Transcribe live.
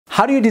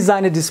How do you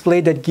design a display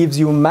that gives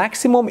you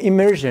maximum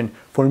immersion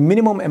for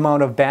minimum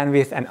amount of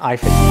bandwidth and eye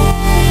fatigue?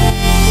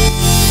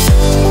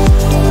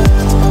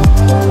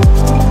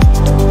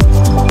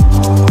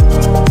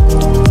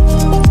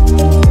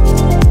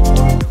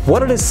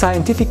 What are the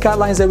scientific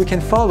guidelines that we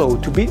can follow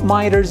to beat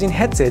monitors in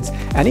headsets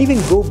and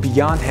even go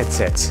beyond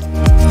headsets?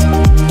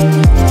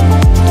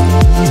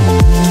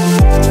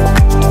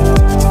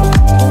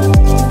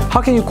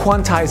 How can you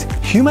quantize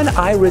human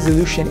eye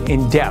resolution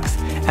in depth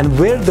and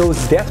where those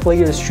depth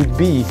layers should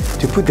be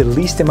to put the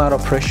least amount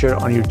of pressure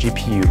on your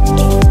GPU?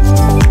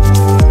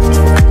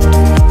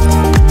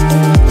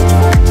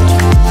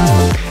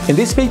 In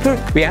this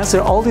paper, we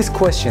answer all these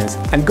questions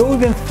and go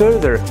even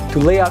further to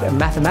lay out a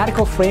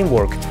mathematical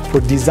framework for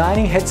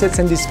designing headsets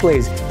and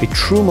displays with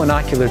true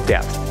monocular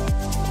depth.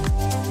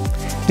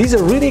 These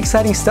are really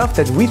exciting stuff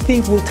that we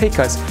think will take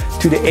us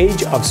to the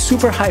age of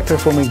super high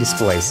performing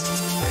displays.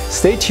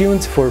 Stay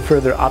tuned for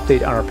further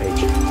update on our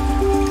page.